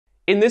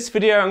In this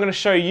video, I'm going to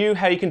show you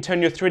how you can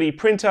turn your 3D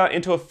printer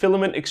into a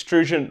filament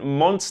extrusion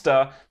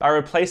monster by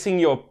replacing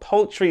your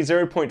paltry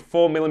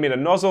 0.4mm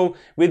nozzle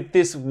with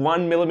this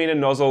 1mm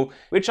nozzle,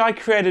 which I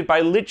created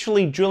by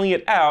literally drilling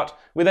it out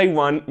with a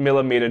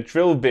 1mm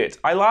drill bit.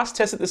 I last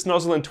tested this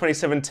nozzle in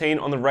 2017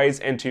 on the Raise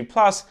N2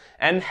 Plus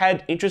and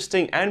had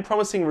interesting and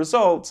promising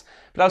results,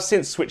 but I've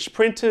since switched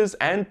printers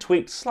and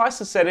tweaked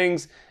slicer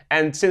settings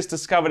and since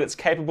discovered it's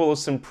capable of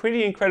some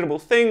pretty incredible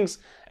things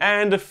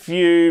and a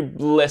few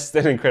less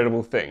than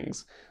incredible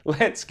things.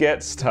 Let's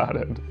get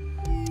started.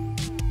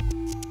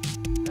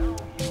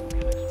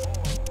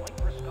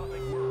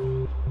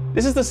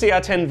 This is the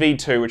CR10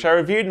 V2, which I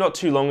reviewed not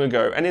too long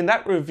ago, and in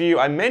that review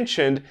I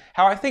mentioned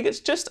how I think it's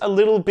just a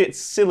little bit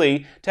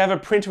silly to have a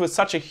printer with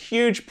such a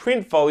huge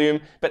print volume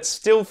but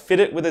still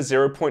fit it with a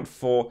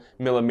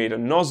 0.4mm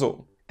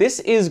nozzle. This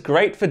is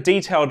great for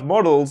detailed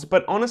models,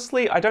 but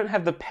honestly, I don't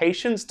have the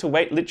patience to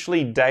wait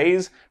literally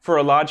days for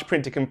a large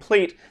print to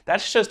complete.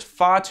 That's just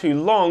far too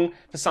long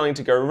for something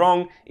to go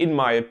wrong, in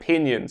my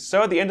opinion.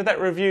 So at the end of that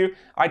review,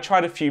 I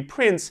tried a few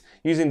prints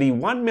using the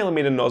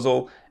 1mm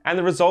nozzle, and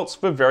the results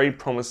were very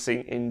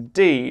promising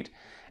indeed.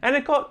 And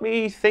it got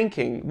me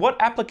thinking, what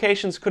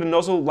applications could a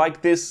nozzle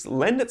like this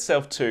lend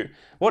itself to?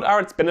 What are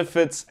its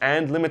benefits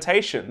and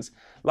limitations?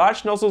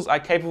 Large nozzles are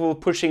capable of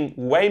pushing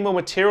way more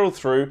material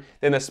through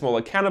than their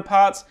smaller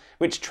counterparts,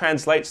 which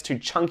translates to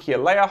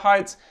chunkier layer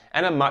heights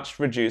and a much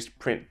reduced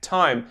print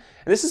time.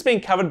 And this has been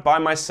covered by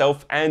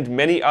myself and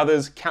many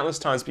others countless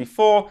times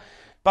before,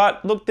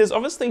 but look, there's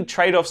obviously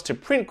trade-offs to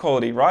print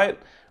quality, right?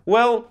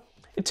 Well,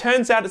 it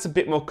turns out it's a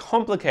bit more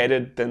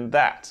complicated than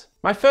that.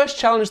 My first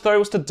challenge though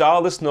was to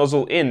dial this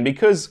nozzle in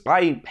because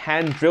I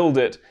hand drilled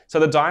it, so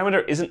the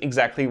diameter isn't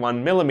exactly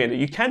 1mm.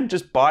 You can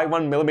just buy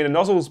 1mm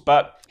nozzles,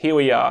 but here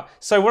we are.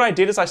 So what I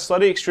did is I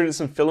slowly extruded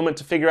some filament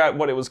to figure out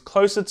what it was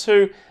closer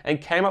to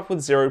and came up with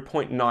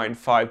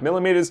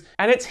 0.95mm.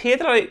 And it's here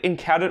that I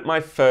encountered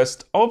my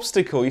first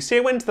obstacle. You see,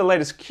 I went into the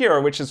latest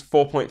Cura, which is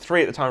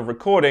 4.3 at the time of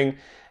recording,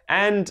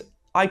 and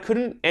I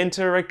couldn't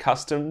enter a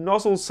custom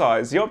nozzle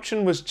size. The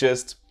option was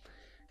just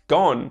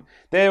gone.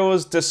 There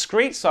was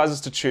discrete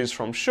sizes to choose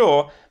from,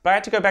 sure, but I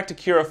had to go back to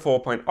Cura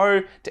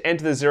 4.0 to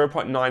enter the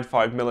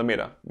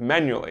 0.95mm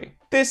manually.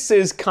 This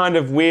is kind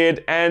of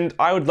weird, and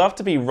I would love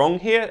to be wrong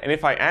here, and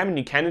if I am and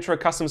you can enter a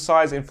custom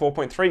size in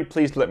 4.3,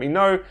 please let me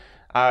know.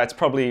 It's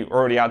probably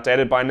already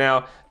outdated by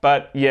now,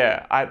 but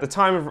yeah, at the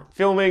time of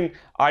filming,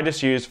 I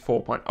just used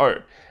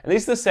 4.0. And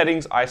these are the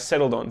settings I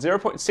settled on.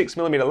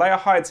 0.6mm layer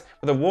heights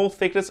with a wall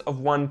thickness of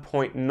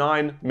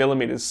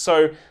 1.9mm.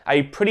 So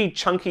a pretty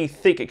chunky,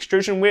 thick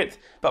extrusion width,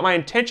 but my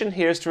intention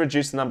here is to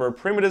reduce the number of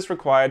perimeters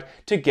required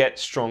to get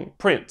strong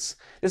prints.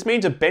 This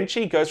means a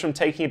benchy goes from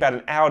taking about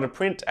an hour to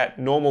print at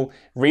normal,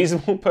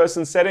 reasonable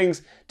person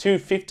settings to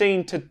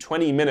 15 to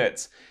 20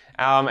 minutes.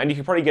 And you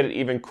can probably get it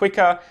even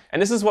quicker.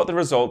 And this is what the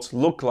results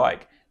look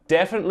like.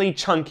 Definitely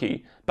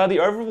chunky, but the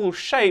overall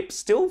shape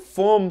still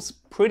forms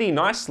pretty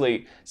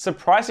nicely,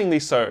 surprisingly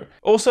so.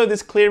 Also,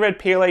 this clear red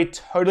PLA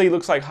totally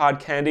looks like hard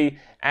candy,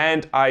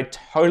 and I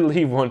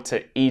totally want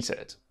to eat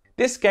it.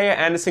 This Geyer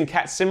Anderson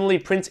cat similarly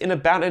prints in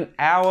about an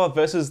hour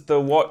versus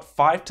the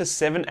 5 to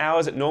 7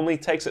 hours it normally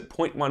takes at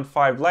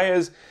 0.15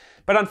 layers.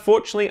 But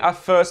unfortunately, our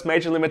first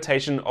major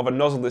limitation of a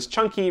nozzle this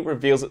chunky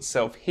reveals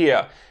itself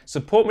here.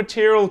 Support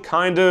material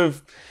kind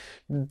of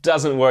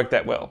doesn't work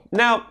that well.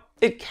 Now,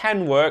 it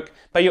can work,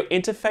 but your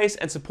interface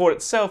and support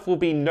itself will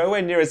be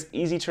nowhere near as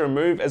easy to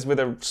remove as with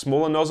a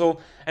smaller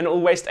nozzle, and it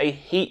will waste a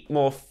heap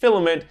more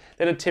filament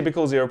than a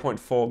typical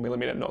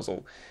 0.4mm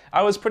nozzle.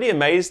 I was pretty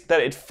amazed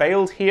that it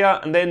failed here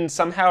and then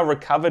somehow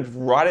recovered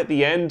right at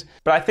the end,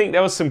 but I think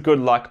there was some good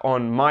luck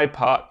on my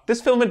part.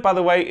 This filament, by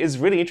the way, is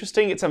really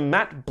interesting. It's a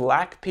matte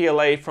black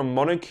PLA from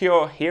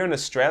Monocure here in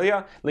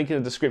Australia, link in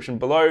the description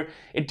below.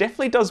 It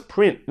definitely does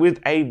print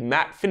with a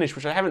matte finish,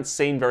 which I haven't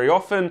seen very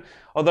often,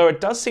 although it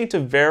does seem to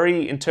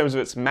vary in terms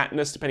of its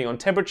matteness depending on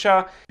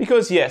temperature,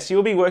 because yes,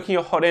 you'll be working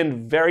your hot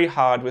end very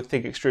hard with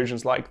thick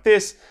extrusions like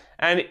this,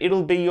 and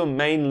it'll be your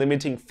main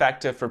limiting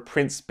factor for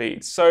print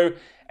speed. So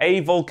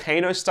a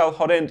volcano style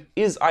hot end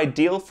is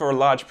ideal for a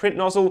large print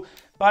nozzle,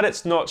 but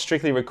it's not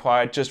strictly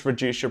required, just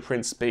reduce your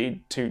print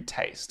speed to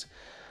taste.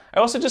 I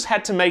also just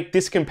had to make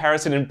this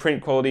comparison in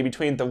print quality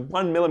between the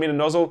 1mm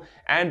nozzle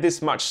and this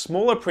much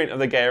smaller print of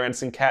the Geyer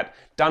Anderson cat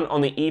done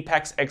on the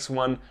Epax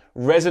X1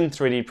 resin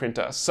 3D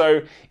printer.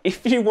 So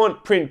if you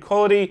want print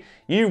quality,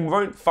 you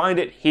won't find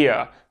it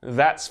here,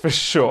 that's for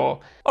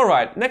sure.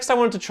 Alright, next I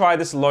wanted to try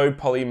this low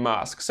poly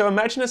mask. So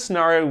imagine a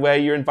scenario where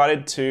you're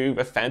invited to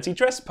a fancy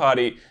dress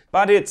party,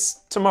 but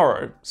it's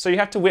tomorrow, so you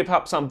have to whip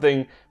up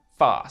something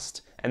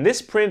fast. And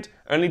this print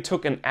only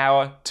took an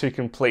hour to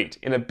complete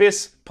in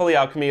Abyss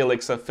Polyalchemy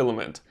Elixir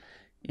filament.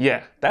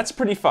 Yeah, that's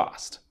pretty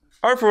fast.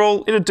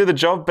 Overall, it'll do the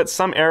job, but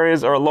some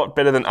areas are a lot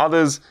better than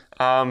others.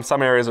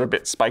 Some areas are a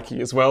bit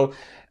spiky as well.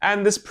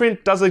 And this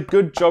print does a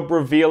good job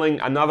revealing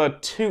another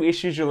two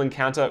issues you'll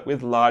encounter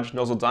with large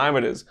nozzle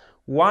diameters.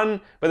 One,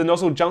 where the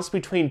nozzle jumps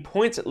between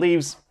points, it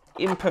leaves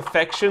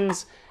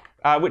imperfections.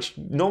 which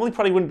normally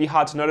probably wouldn't be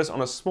hard to notice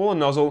on a smaller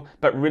nozzle,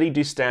 but really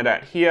do stand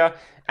out here.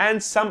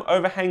 And some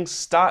overhangs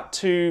start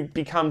to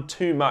become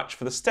too much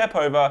for the step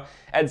over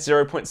at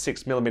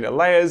 0.6mm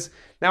layers.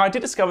 Now, I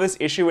did discover this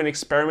issue when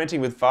experimenting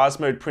with vase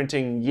mode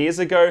printing years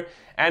ago,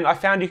 and I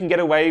found you can get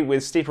away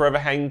with steeper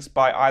overhangs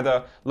by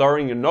either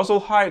lowering your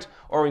nozzle height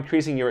or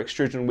increasing your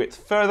extrusion width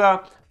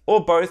further,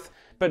 or both,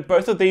 but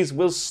both of these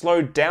will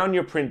slow down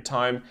your print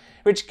time,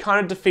 which kind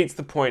of defeats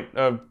the point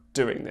of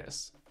doing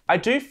this. I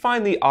do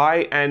find the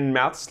eye and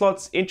mouth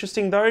slots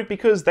interesting though,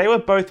 because they were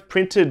both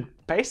printed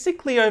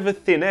basically over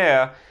thin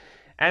air,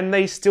 and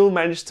they still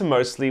managed to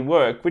mostly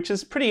work, which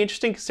is pretty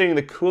interesting considering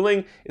the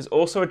cooling is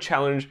also a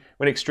challenge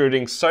when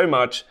extruding so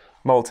much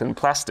molten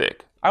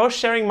plastic. I was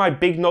sharing my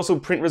big nozzle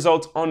print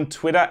results on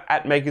Twitter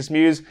at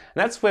MakersMuse, and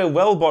that's where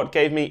Wellbot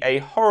gave me a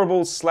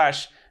horrible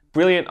 /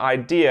 brilliant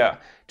idea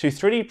to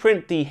 3D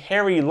print the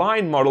hairy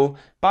line model,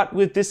 but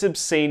with this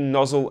obscene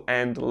nozzle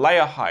and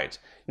layer height.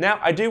 Now,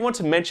 I do want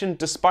to mention,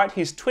 despite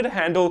his Twitter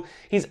handle,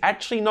 he's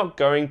actually not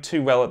going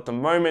too well at the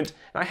moment,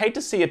 and I hate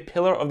to see a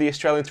pillar of the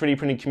Australian 3D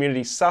printing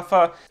community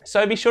suffer,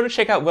 so be sure to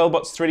check out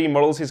Wellbot's 3D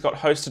models he's got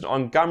hosted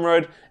on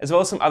Gumroad, as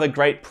well as some other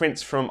great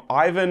prints from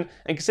Ivan,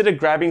 and consider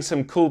grabbing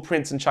some cool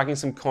prints and chucking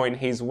some coin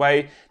his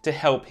way to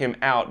help him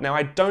out. Now,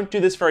 I don't do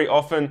this very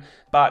often,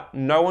 but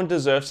no one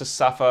deserves to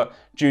suffer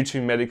due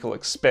to medical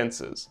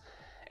expenses.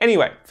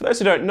 Anyway, for those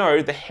who don't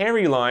know, the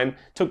hairy line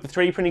took the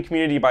 3D printing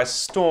community by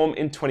storm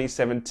in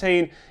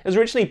 2017. It was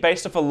originally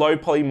based off a low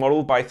poly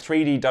model by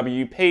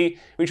 3DWP,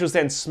 which was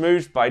then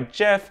smoothed by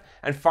Jeff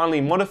and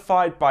finally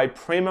modified by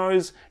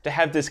Primos to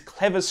have this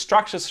clever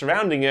structure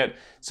surrounding it.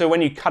 So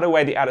when you cut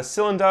away the outer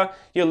cylinder,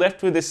 you're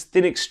left with this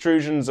thin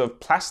extrusions of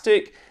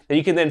plastic that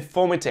you can then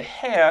form into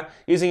hair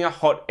using a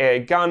hot air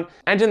gun.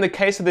 And in the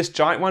case of this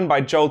giant one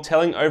by Joel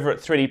Telling over at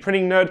 3D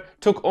Printing Nerd,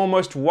 took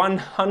almost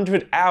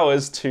 100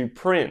 hours to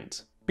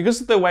print.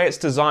 Because of the way it's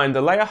designed,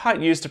 the layer height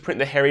used to print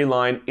the hairy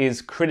line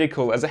is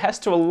critical, as it has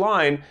to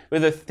align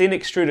with the thin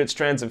extruded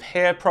strands of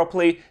hair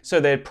properly so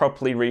they're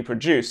properly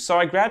reproduced. So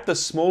I grabbed the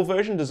small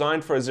version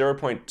designed for a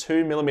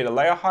 0.2mm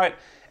layer height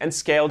and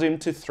scaled him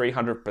to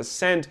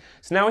 300%.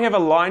 So now we have a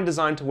line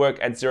designed to work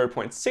at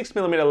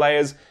 0.6mm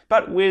layers,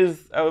 but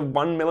with a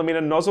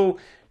 1mm nozzle.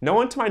 No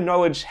one to my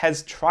knowledge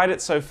has tried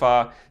it so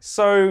far,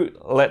 so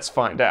let's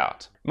find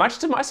out. Much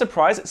to my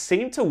surprise, it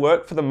seemed to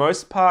work for the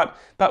most part,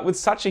 but with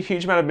such a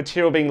huge amount of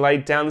material being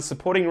laid down, the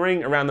supporting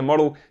ring around the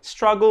model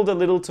struggled a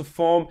little to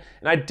form,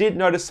 and I did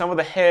notice some of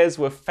the hairs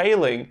were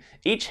failing.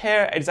 Each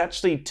hair is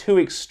actually 2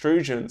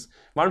 extrusions,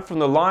 one from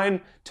the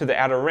line to the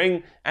outer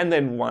ring, and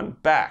then one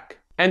back.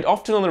 And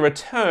often on the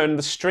return,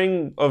 the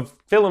string of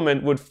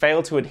filament would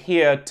fail to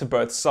adhere to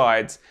both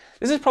sides.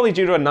 This is probably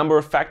due to a number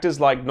of factors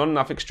like not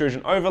enough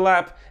extrusion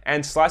overlap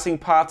and slicing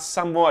paths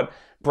somewhat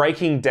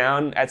breaking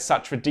down at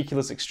such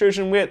ridiculous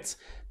extrusion widths,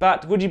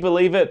 but would you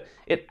believe it,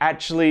 it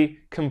actually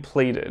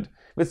completed.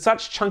 With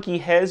such chunky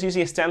hairs,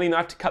 using a Stanley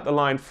knife to cut the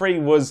line free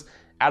was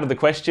out of the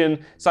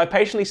question, so I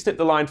patiently snipped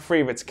the line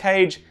free of its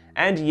cage,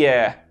 and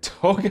yeah,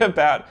 talk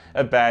about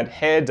a bad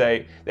hair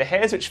day. The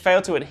hairs which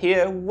failed to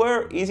adhere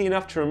were easy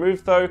enough to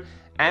remove though,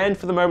 and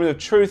for the moment of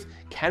truth,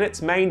 can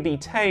its mane be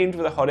tamed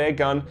with a hot air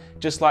gun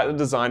just like the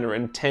designer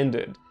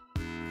intended?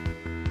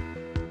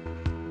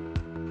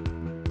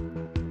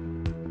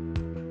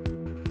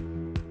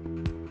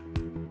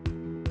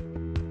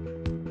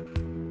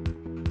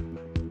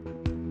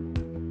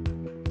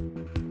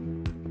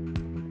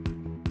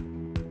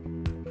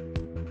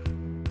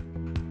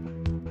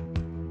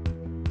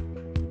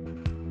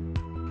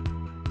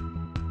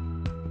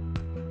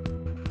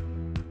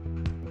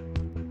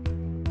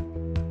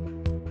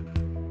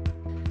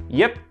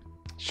 Yep,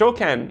 sure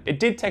can. It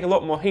did take a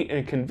lot more heat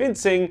and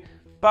convincing,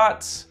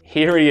 but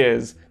here he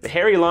is. The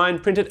hairy line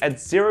printed at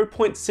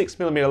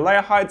 0.6mm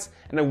layer heights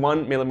and a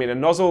 1mm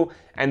nozzle,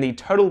 and the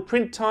total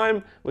print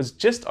time was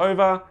just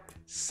over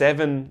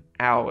 7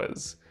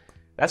 hours.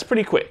 That's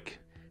pretty quick.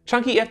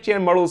 Chunky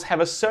FDM models have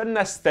a certain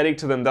aesthetic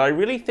to them that I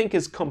really think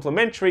is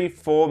complementary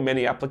for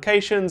many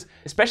applications,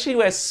 especially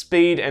where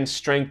speed and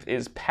strength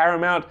is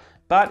paramount,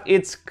 but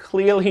it's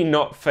clearly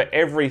not for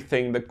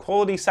everything. The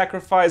quality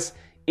sacrifice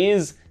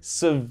is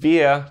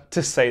severe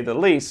to say the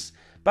least,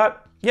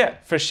 but yeah,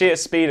 for sheer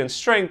speed and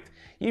strength,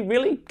 you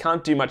really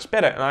can't do much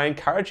better, and I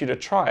encourage you to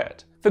try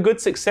it. For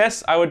good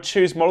success, I would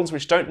choose models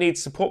which don't need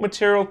support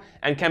material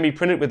and can be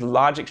printed with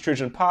large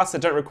extrusion paths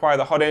that don't require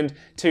the hot end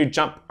to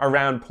jump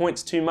around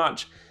points too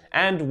much,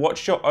 and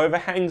watch your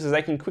overhangs as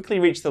they can quickly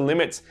reach the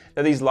limits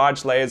that these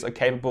large layers are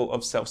capable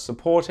of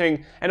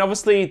self-supporting. And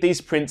obviously these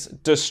prints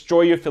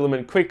destroy your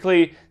filament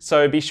quickly,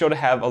 so be sure to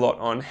have a lot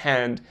on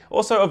hand.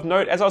 Also of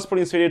note, as I was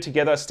putting this video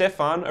together,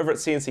 Stefan over at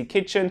CNC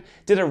Kitchen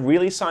did a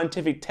really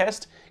scientific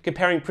test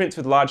comparing prints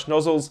with large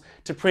nozzles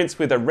to prints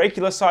with a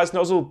regular sized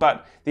nozzle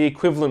but the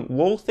equivalent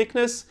wall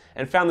thickness,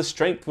 and found the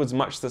strength was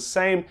much the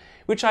same,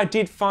 which I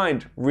did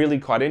find really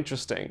quite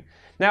interesting.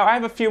 Now, I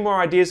have a few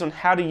more ideas on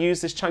how to use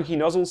this chunky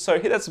nozzle, so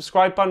hit that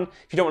subscribe button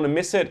if you don't want to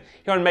miss it.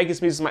 If you want to make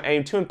this music my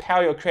aim to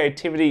empower your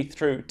creativity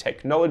through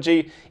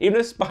technology, even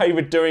if it's by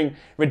doing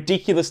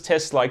ridiculous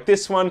tests like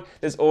this one,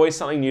 there's always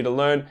something new to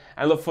learn, and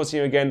I look forward to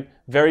seeing you again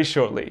very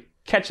shortly.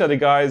 Catch you later,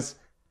 guys.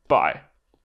 Bye.